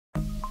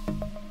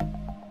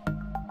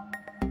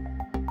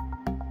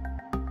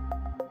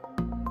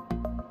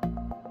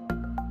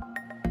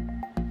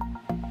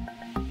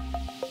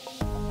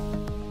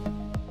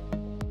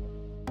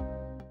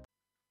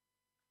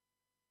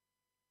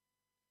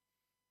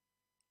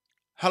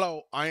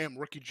Hello, I am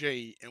Ricky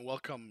J, and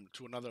welcome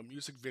to another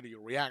music video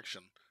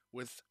reaction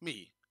with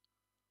me,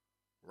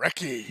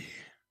 Recky.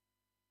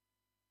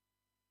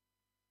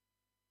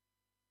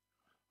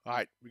 All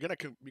right, we're gonna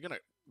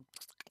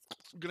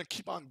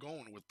keep on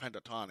going with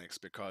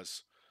pentatonics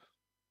because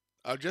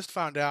I just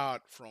found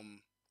out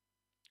from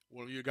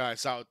one of you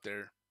guys out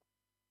there.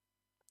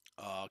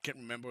 I can't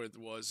remember if it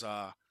was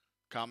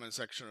comment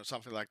section or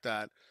something like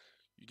that.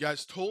 You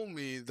guys told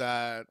me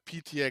that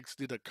PTX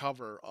did a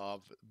cover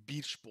of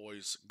Beach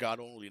Boys' "God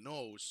Only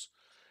Knows,"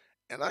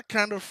 and that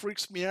kind of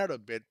freaks me out a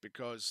bit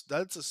because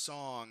that's a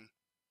song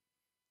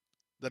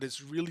that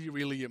is really,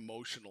 really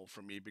emotional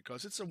for me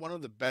because it's one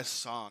of the best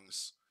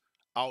songs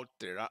out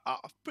there.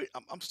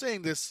 I'm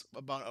saying this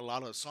about a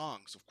lot of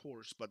songs, of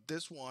course, but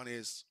this one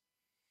is.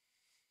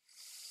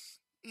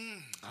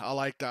 I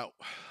like that.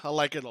 I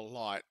like it a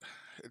lot.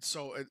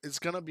 It's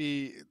gonna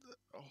be.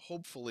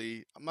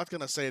 Hopefully, I'm not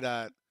gonna say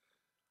that.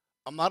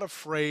 I'm not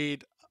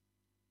afraid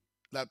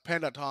that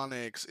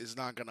pentatonics is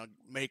not gonna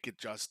make it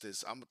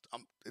justice.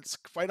 It's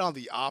quite on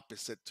the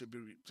opposite, to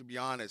be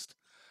honest.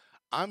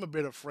 I'm a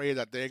bit afraid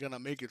that they're gonna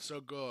make it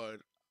so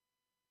good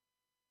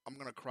I'm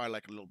gonna cry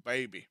like a little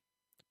baby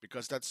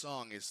because that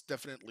song is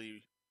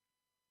definitely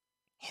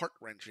heart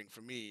wrenching for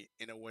me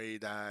in a way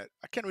that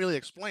I can't really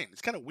explain.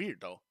 It's kind of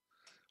weird though.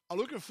 I'm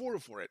looking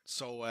forward for it.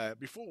 So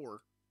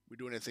before we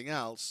do anything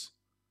else,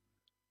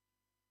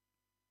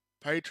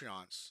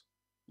 Patreons,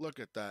 look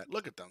at that.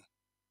 Look at them.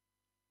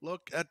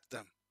 Look at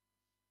them.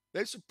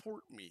 They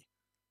support me.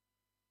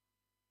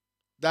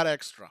 That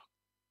extra.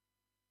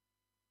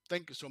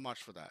 Thank you so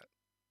much for that.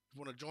 If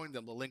you want to join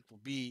them, the link will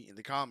be in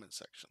the comment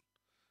section.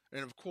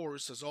 And of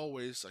course, as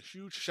always, a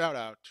huge shout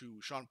out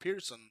to Sean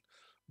Pearson,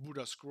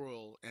 Buddha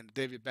Scroll, and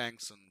David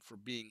Bankson for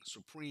being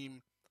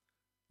supreme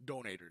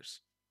donators.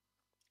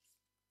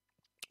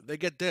 They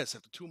get this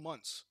after 2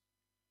 months.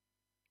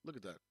 Look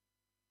at that.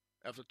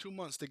 After 2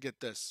 months, they get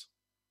this.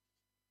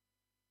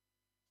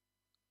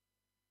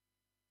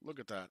 Look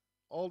at that.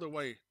 All the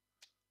way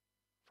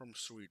from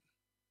Sweden.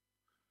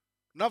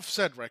 Enough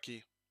said,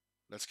 Recky.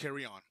 Let's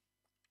carry on.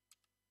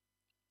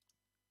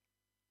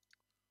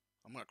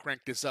 I'm going to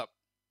crank this up.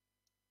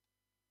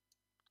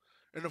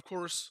 And of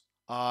course,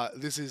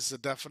 this is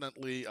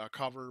definitely a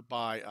cover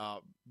by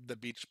the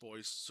Beach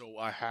Boys, so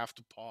I have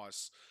to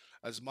pause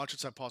as much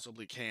as I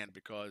possibly can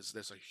because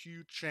there's a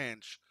huge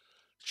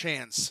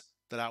chance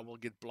that I will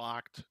get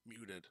blocked,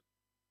 muted.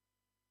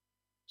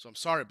 So I'm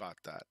sorry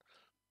about that,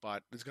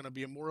 but it's gonna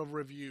be more of a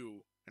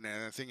review than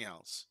anything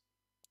else.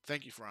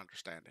 Thank you for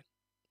understanding.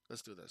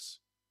 Let's do this.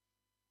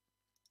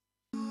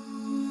 Oh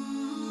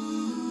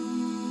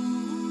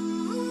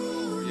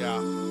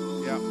yeah,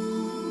 yeah.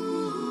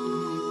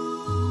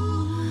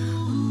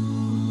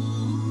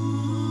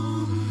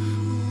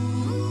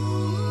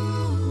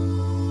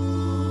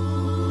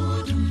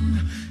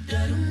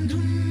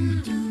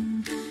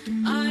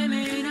 I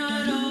may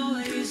not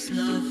always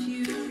love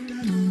you,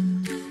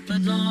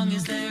 but long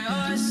as there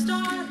are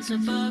stars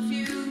above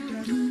you,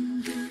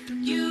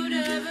 you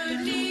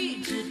never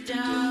need to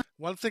doubt.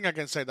 One thing I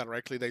can say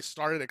directly, they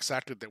started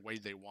exactly the way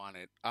they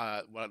wanted.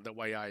 The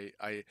way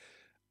I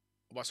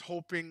was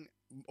hoping,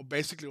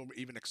 basically, or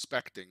even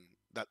expecting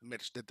that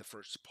Mitch did the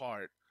first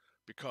part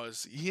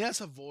because he has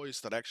a voice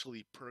that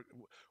actually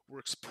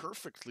works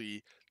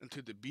perfectly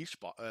into the Beach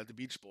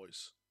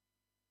Boys.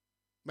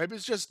 Maybe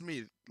it's just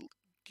me.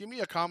 Give me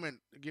a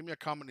comment. Give me a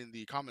comment in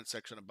the comment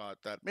section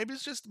about that. Maybe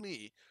it's just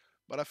me,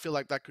 but I feel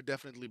like that could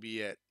definitely be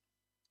it.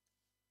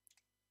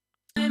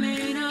 I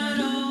may not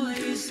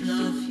always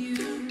love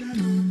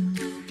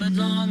you, but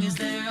long as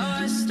there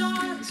are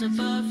stars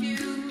above you,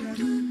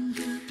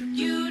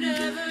 you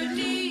never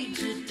need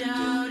to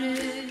doubt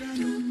it.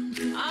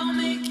 I'll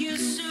make you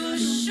so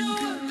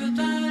sure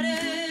about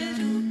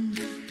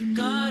it.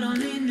 God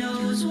only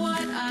knows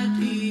what I'd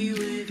be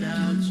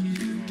without you.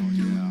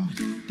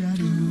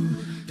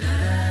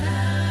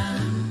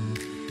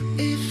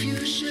 If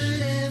you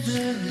should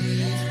ever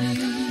leave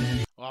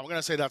me. Well, I'm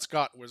gonna say that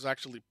Scott was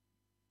actually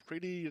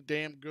pretty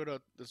damn good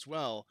at as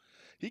well.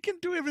 He can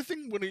do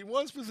everything when he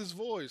wants with his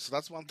voice.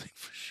 That's one thing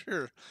for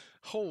sure.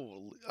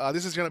 Holy,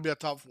 this is gonna be a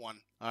tough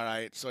one. All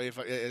right, so if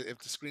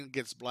the screen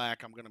gets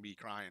black, I'm gonna be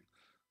crying.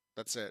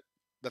 That's it.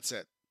 That's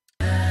it.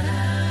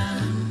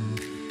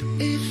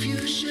 If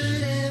you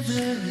should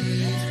ever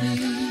leave me,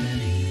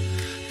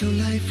 the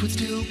life would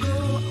still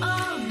go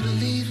on,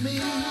 believe me.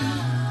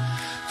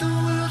 The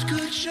world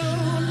could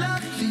show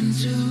nothing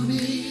to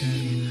me.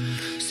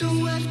 So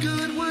what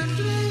good would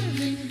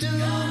living do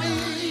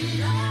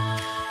me?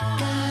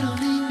 God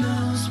only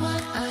knows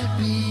what I'd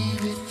be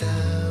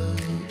without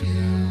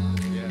you.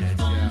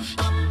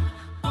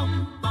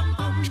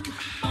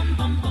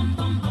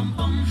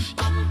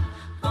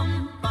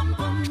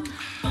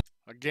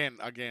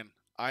 Again,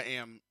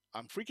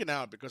 I'm freaking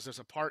out because there's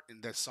a part in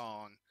this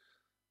song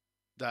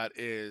that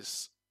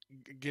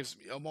gives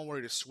me. I'm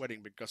already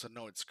sweating because I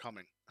know it's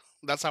coming.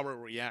 That's how I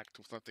react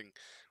to something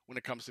when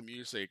it comes to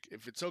music.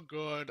 If it's so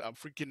good, I'm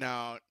freaking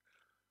out.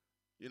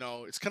 You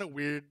know, it's kind of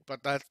weird,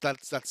 but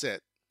that's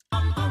it.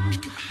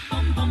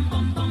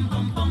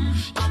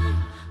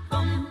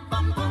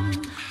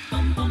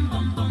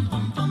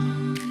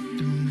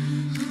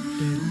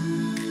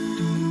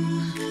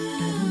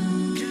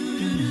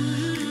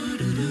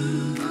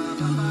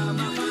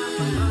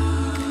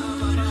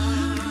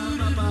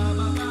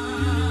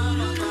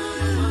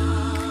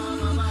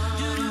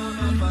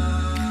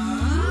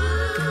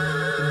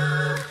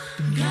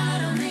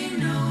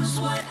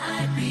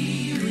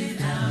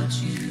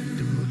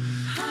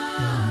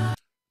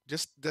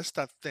 that's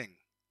that thing.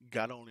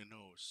 God only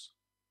knows.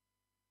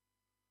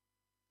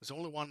 There's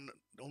only one,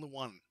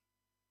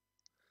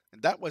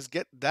 and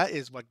that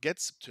is what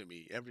gets to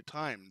me every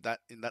time that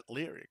in that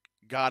lyric.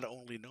 God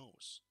only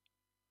knows,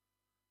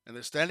 and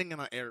they're standing in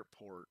an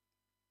airport,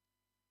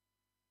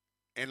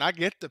 and I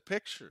get the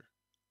picture.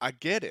 I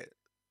get it.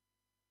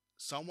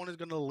 Someone is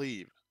gonna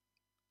leave,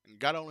 and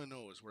God only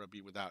knows where I'd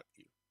be without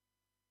you.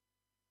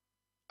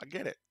 I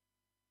get it.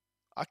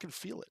 I can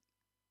feel it.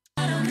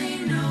 God only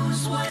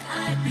knows what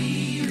I'd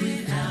be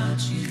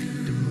without you.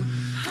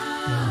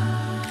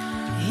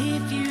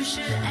 If you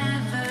should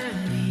ever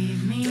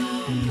leave me,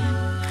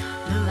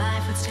 the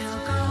life would still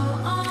go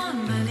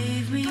on,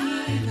 believe me.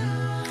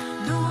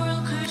 The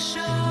world could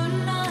show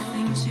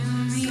nothing to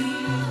me.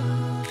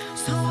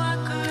 So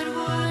what good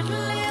would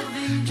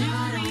living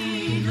do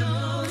me?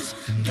 Knows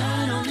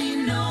God only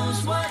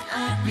knows what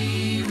I'd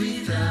be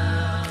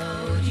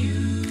without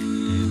you.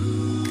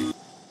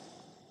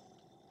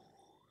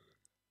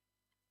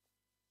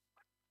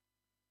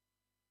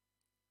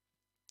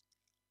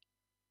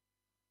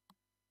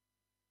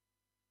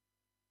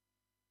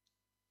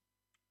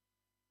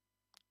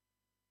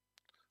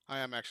 I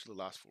am actually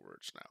lost for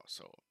words now.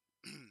 So,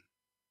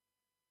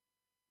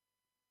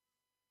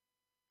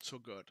 so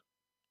good.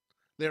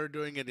 They're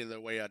doing it in the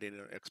way I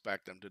didn't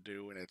expect them to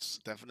do, and it's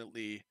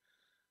definitely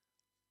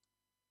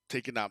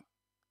taking up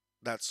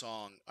that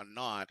song a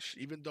notch.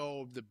 Even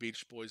though the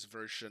Beach Boys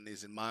version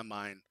is, in my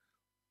mind,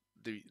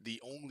 the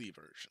only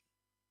version,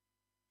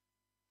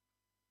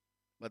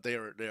 but they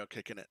are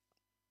kicking it.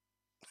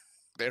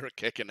 They're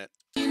kicking it.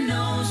 He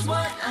knows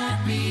what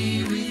I'd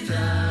be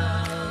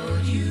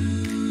without you.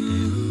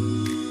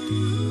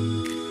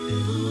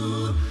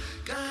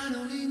 God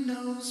only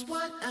knows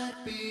what I'd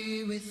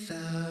be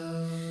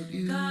without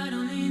you. God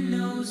only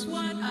knows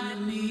what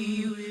I'd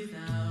be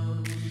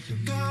without you.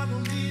 God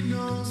only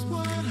knows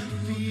what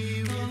I'd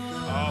be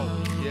without.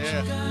 Oh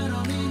yeah. God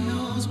only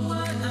knows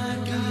what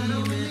I'd be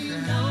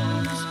without. God only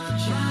knows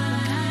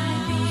what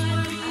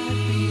I'd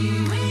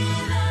be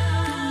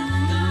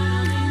without.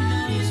 God only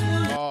knows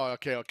what. Oh,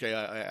 okay, okay.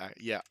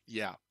 Yeah,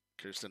 yeah.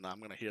 Kirsten, I'm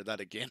gonna hear that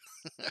again.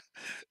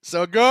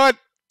 So good.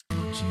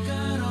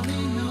 God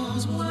only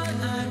knows what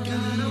I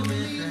God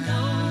only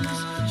knows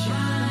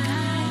what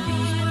I'd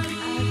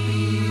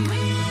be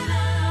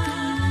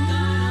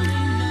without. God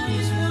only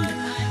knows what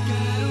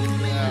God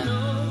only Yeah.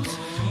 knows.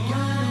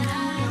 God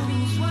only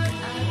knows what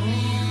I'd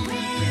be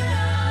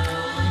without. God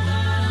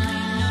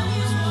only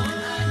knows what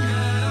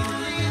God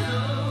only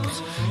knows.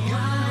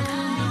 God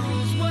only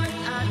knows what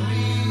I'd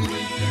be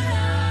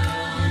without.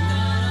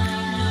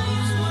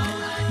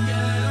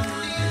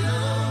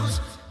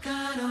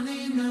 God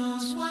only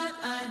knows what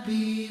I'd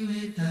be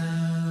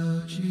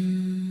without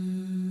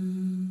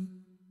you.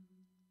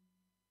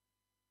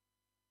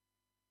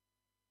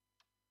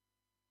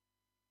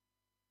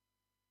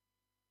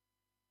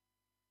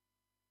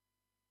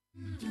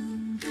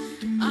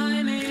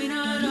 I may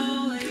not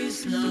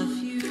always love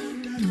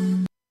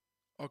you.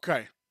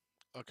 Okay.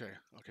 Okay.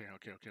 Okay.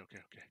 Okay. Okay. Okay. Okay.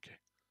 Okay.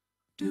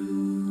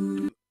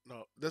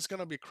 No, there's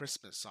gonna be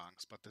Christmas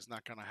songs, but there's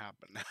not gonna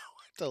happen now.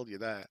 I told you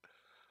that.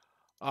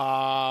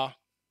 Uh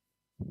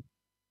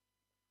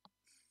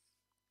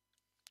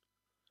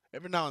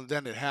every now and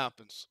then it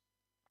happens.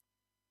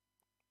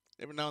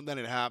 Every now and then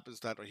it happens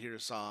that I hear a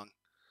song,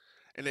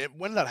 and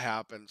when that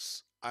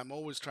happens, I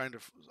always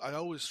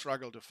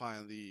struggle to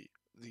find the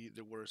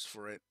words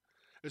for it,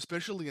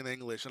 especially in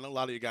English. I know a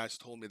lot of you guys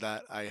told me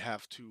that I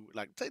have to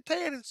like say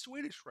it in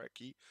Swedish,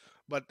 Recky,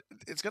 but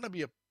it's gonna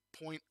be a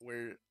point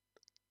where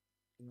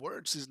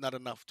words is not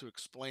enough to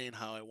explain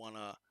how I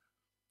wanna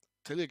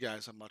tell you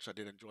guys how much I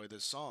did enjoy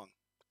this song.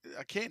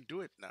 I can't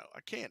do it now.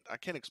 I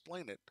can't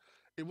explain it.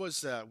 It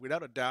was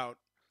without a doubt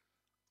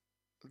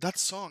that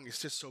song is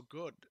just so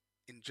good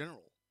in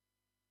general.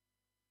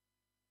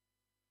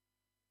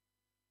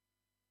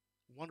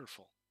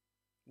 Wonderful,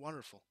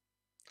 wonderful.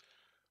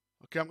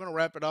 Okay, I'm gonna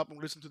wrap it up and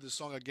listen to this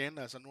song again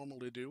as I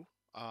normally do.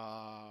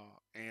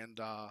 And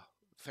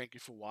thank you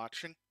for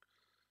watching.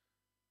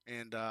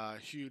 And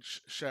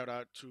huge shout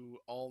out to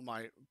all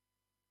my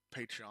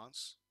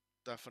Patreons.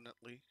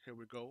 Definitely, here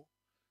we go.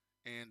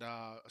 And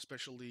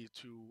especially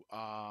to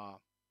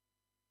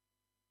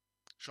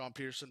Sean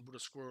Pearson, Buddha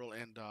Squirrel,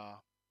 and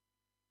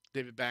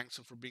David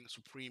Bankson for being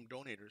supreme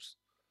donators.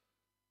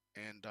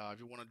 And if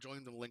you want to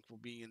join, the link will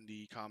be in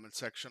the comment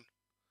section.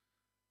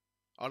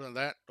 Other than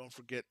that, don't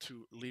forget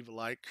to leave a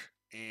like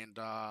and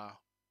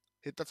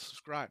hit that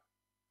subscribe.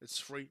 It's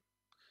free,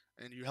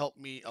 and you help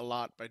me a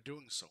lot by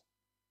doing so.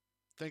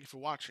 Thank you for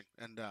watching,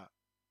 and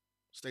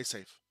stay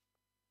safe.